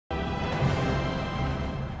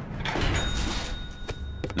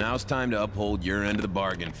Now it's time to uphold your end of the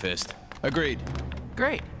bargain, Fist. Agreed.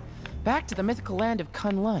 Great. Back to the mythical land of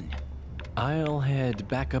Kunlun. I'll head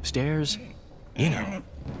back upstairs. You know,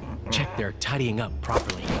 check they're tidying up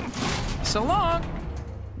properly. So long!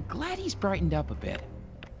 Glad he's brightened up a bit.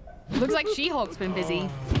 Looks like She-Hulk's been busy.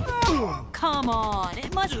 Come on,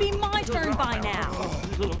 it must be my turn by now.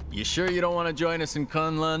 You sure you don't want to join us in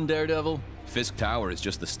Kunlun, Daredevil? Fisk Tower is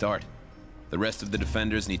just the start. The rest of the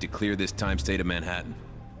defenders need to clear this time state of Manhattan.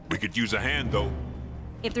 We could use a hand, though.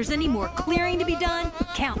 If there's any more clearing to be done,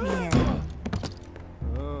 count me in.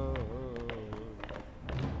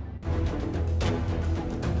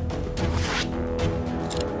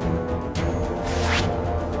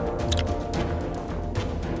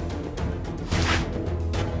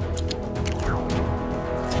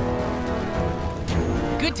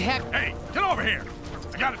 Good to have... Hey, get over here!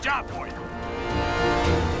 I got a job for you.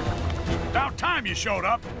 About time you showed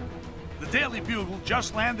up. The Daily Bugle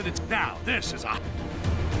just landed its... Now, this is a...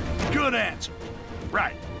 good answer.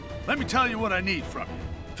 Right. Let me tell you what I need from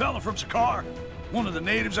you. Fella from Sakar, one of the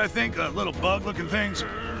natives, I think, little bug-looking things.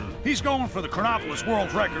 He's going for the Chronopolis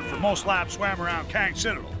world record for most laps swam around Kang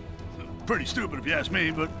Citadel. Pretty stupid if you ask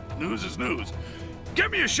me, but news is news.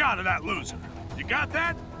 Give me a shot of that loser. You got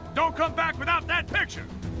that? Don't come back without that picture.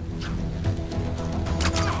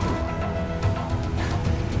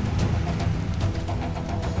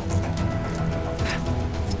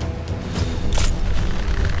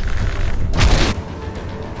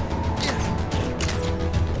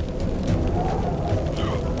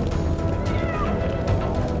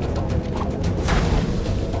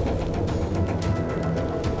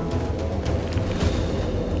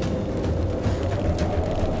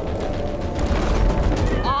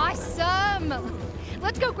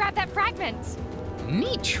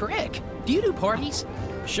 Neat trick. Do you do parties?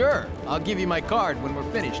 Sure. I'll give you my card when we're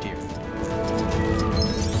finished here.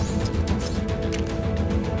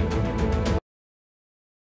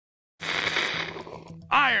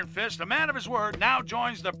 Iron Fist, a man of his word, now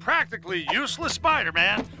joins the practically useless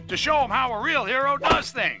Spider-Man to show him how a real hero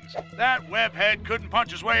does things. That webhead couldn't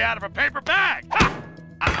punch his way out of a paper bag. Ha!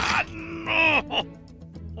 Ah, no!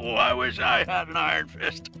 Oh, I wish I had an Iron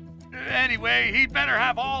Fist. Anyway, he'd better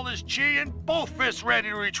have all his chi and both fists ready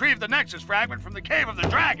to retrieve the Nexus fragment from the Cave of the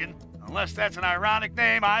Dragon. Unless that's an ironic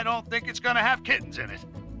name, I don't think it's gonna have kittens in it.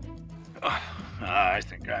 I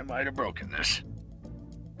think I might have broken this.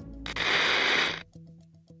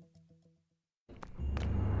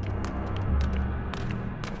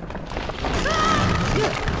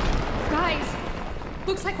 Guys,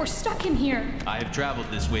 looks like we're stuck in here. I have traveled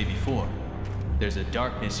this way before. There's a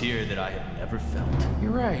darkness here that I have never felt. You're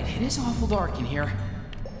right, it is awful dark in here.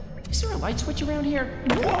 Is there a light switch around here?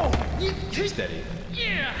 Whoa! Steady.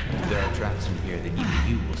 Yeah! There are traps in here that even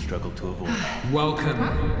you will struggle to avoid.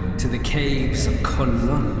 Welcome to the caves of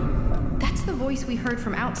Kunlun. That's the voice we heard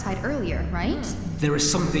from outside earlier, right? There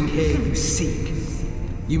is something here you seek.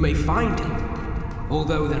 You may find it,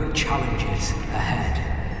 although there are challenges ahead.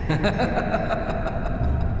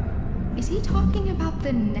 Is he talking about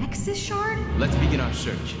the Nexus Shard? Let's begin our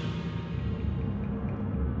search.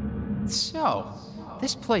 So,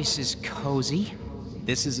 this place is cozy.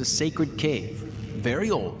 This is a sacred cave.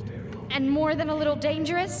 Very old. And more than a little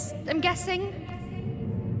dangerous, I'm guessing?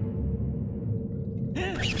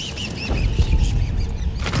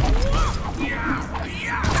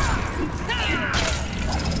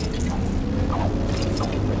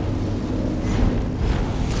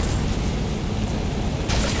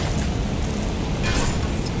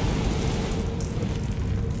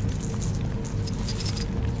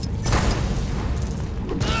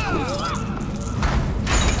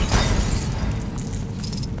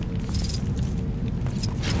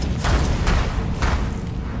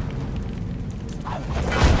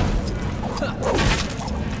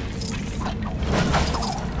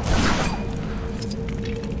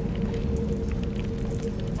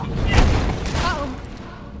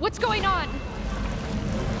 What's going on?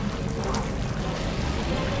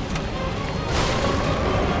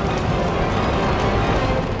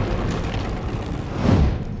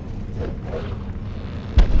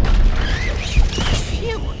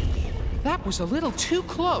 Phew! That was a little too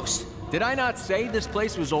close. Did I not say this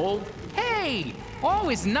place was old? Hey!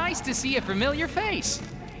 Always nice to see a familiar face.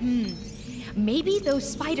 Maybe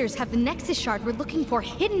those spiders have the Nexus Shard we're looking for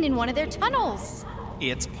hidden in one of their tunnels.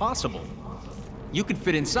 It's possible. You could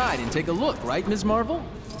fit inside and take a look, right, Ms. Marvel?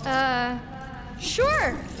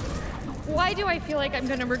 Sure. Why do I feel like I'm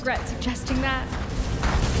gonna regret suggesting that?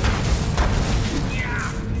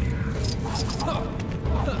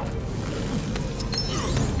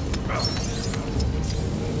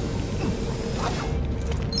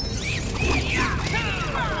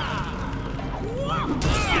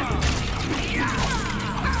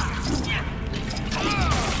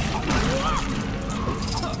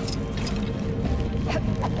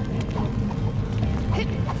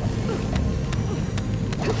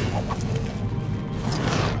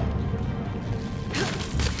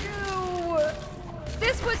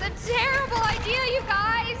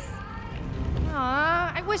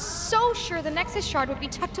 was so sure the Nexus shard would be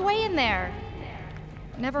tucked away in there.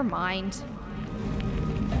 Never mind.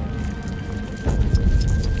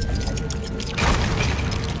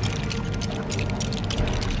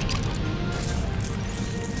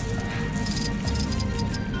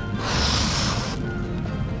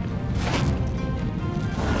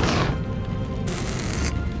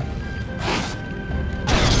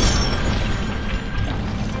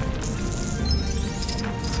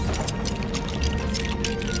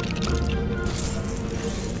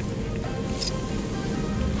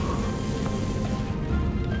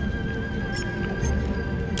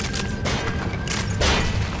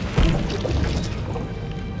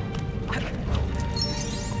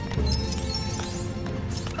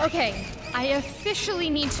 Okay, I officially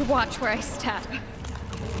need to watch where I step.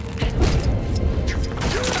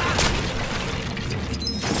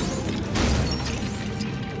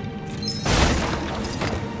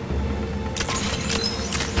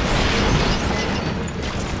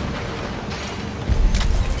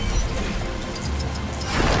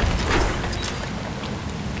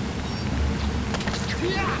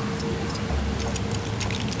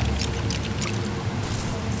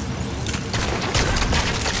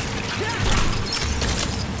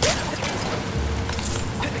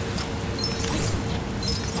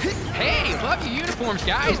 Love your uniforms,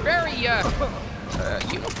 guys. Very,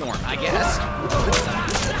 uniform, I guess.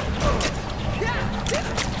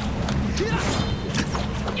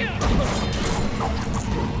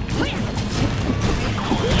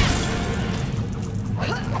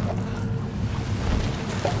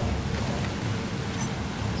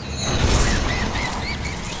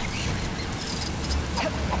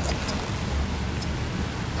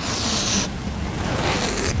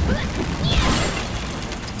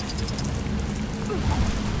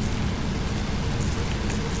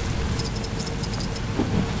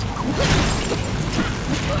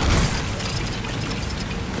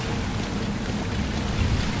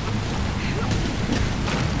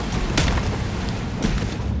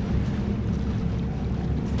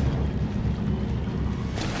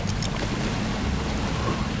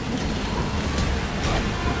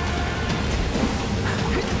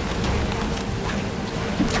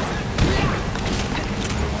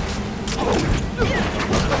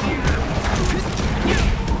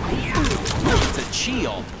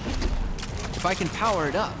 If I can power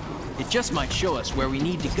it up, it just might show us where we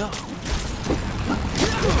need to go.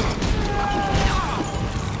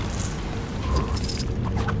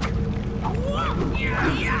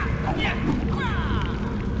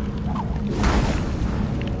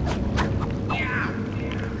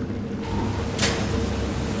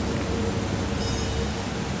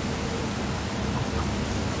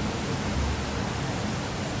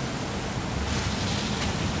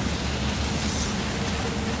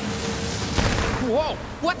 Whoa!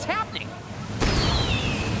 What's happening?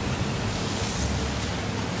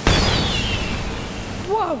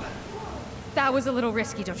 Whoa! That was a little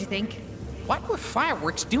risky, don't you think? What were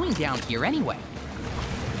fireworks doing down here anyway?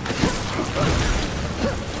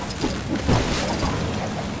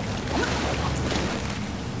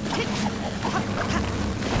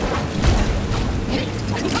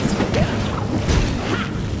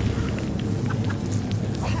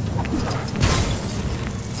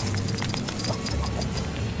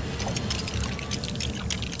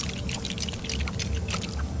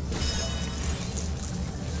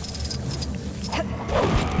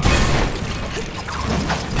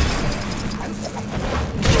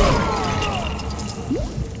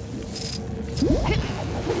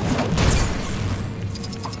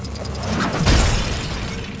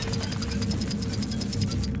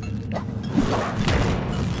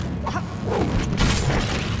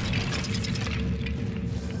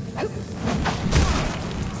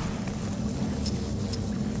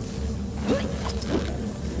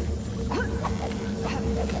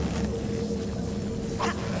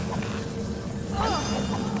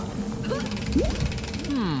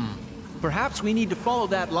 Perhaps we need to follow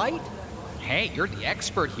that light? Hey, you're the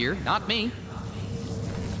expert here, not me.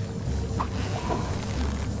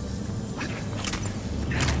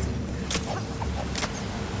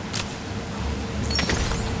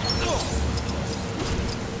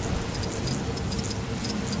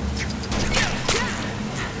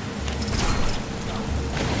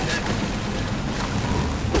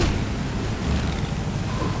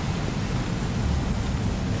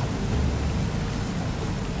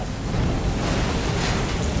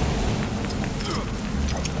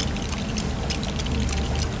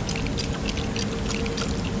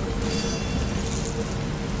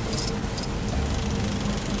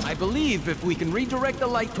 I believe if we can redirect the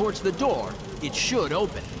light towards the door, it should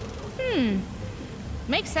open.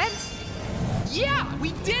 Makes sense. Yeah,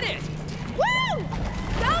 we did it! Woo!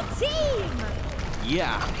 Go team!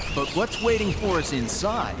 Yeah, but what's waiting for us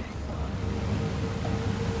inside?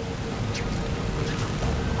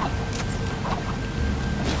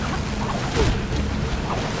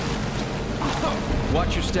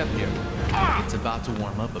 Watch your step here. It's about to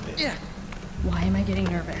warm up a bit. Why am I getting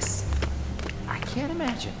nervous? I can't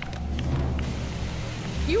imagine.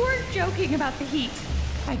 You weren't joking about the heat.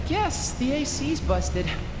 I guess the AC's busted.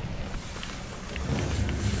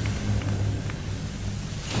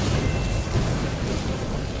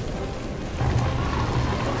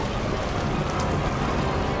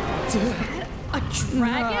 A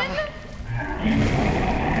dragon?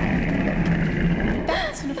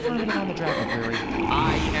 That's an affirmative on the dragon theory.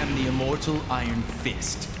 I am the immortal Iron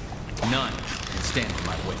Fist. None can stand in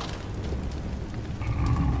my way.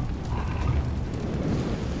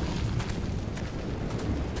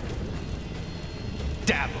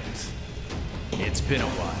 Davos. It's been a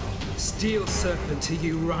while. Steel serpent to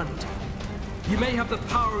you, Rand. You may have the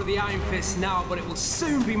power of the Iron Fist now, but it will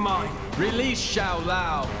soon be mine. Release Xiao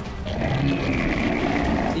Lao.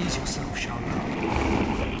 Ease yourself, Xiao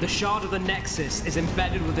Lao. The shard of the Nexus is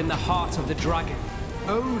embedded within the heart of the dragon.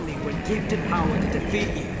 Only when gifted power to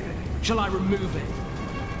defeat you shall I remove it.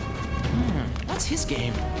 What's his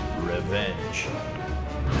game? Revenge.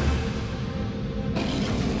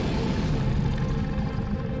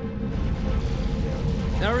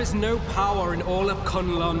 There is no power in all of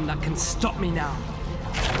Kunlun that can stop me now.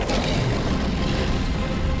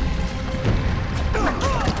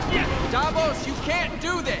 Davos, you can't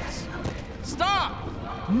do this! Stop!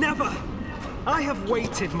 Never! I have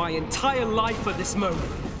waited my entire life for this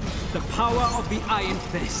moment. The power of the Iron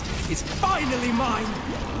Fist is finally mine!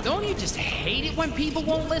 Don't you just hate it when people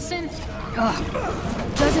won't listen?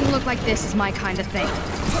 Ugh. Doesn't look like this is my kind of thing.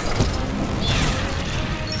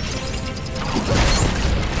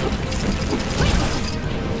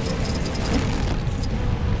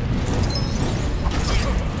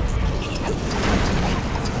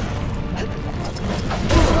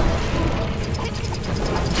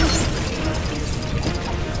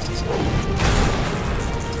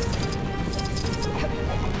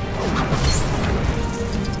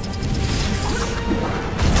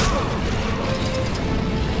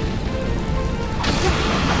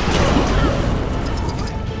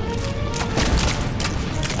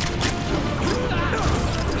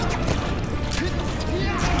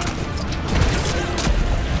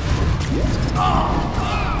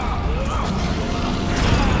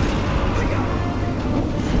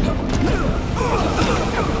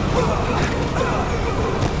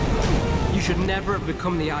 Never have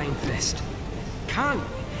become the Iron Fist. Can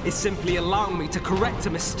is simply allowing me to correct a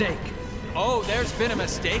mistake. Oh, there's been a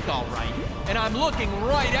mistake, all right. And I'm looking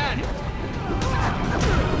right at it.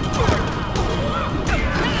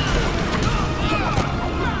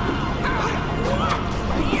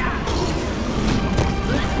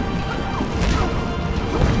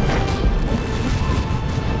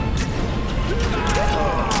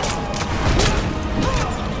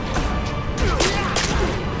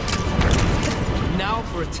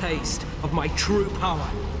 For a taste of my true power.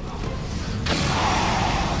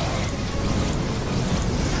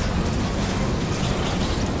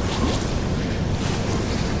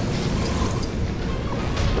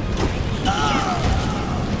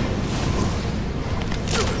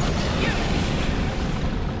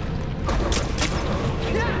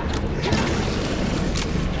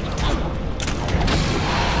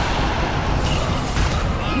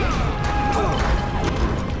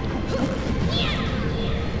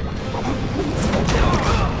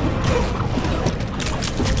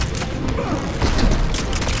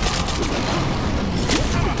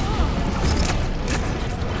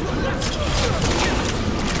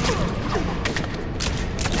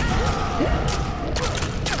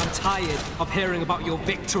 Of hearing about your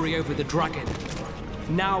victory over the dragon.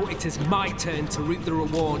 Now it is my turn to reap the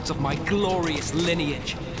rewards of my glorious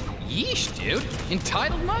lineage. Yeesh, dude.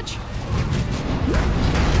 Entitled much?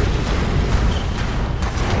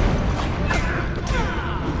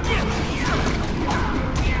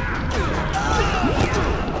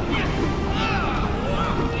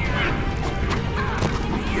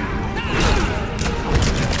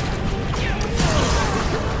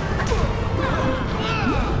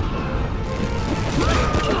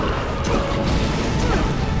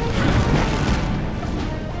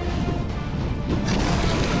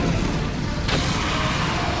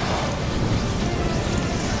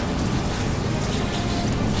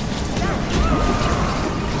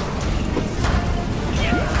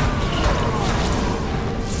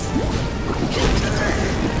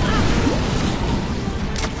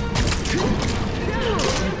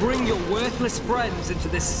 your worthless friends into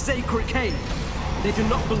this sacred cave. They do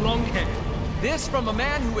not belong here. This from a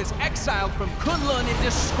man who was exiled from Kunlun in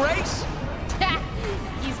disgrace?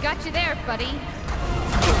 He's got you there, buddy.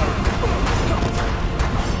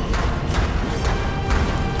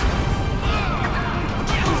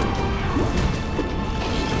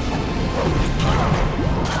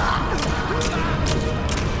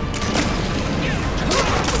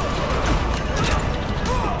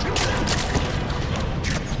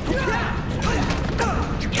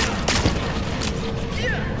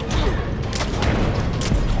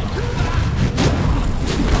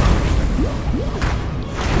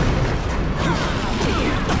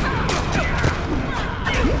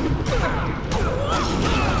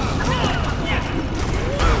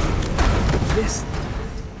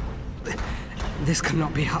 This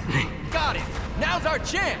cannot be happening. Got it! Now's our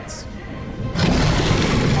chance!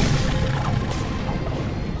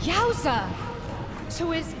 Yowza!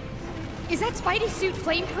 So is that Spidey suit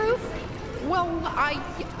flame-proof? Well,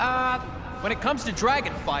 when it comes to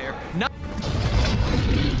dragon fire, not...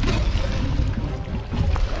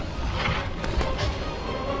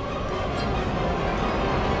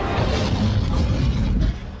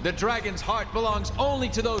 The dragon's heart belongs only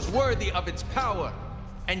to those worthy of its power.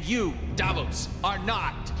 And you, Davos, are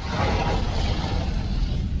not.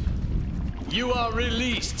 You are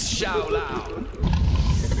released, Xiao Lao.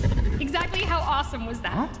 Exactly how awesome was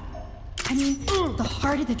that? I mean, the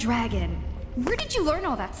heart of the dragon. Where did you learn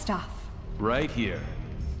all that stuff? Right here.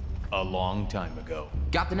 A long time ago.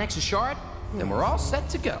 Got the Nexus Shard? Then we're all set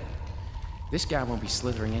to go. This guy won't be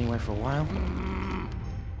slithering anywhere for a while.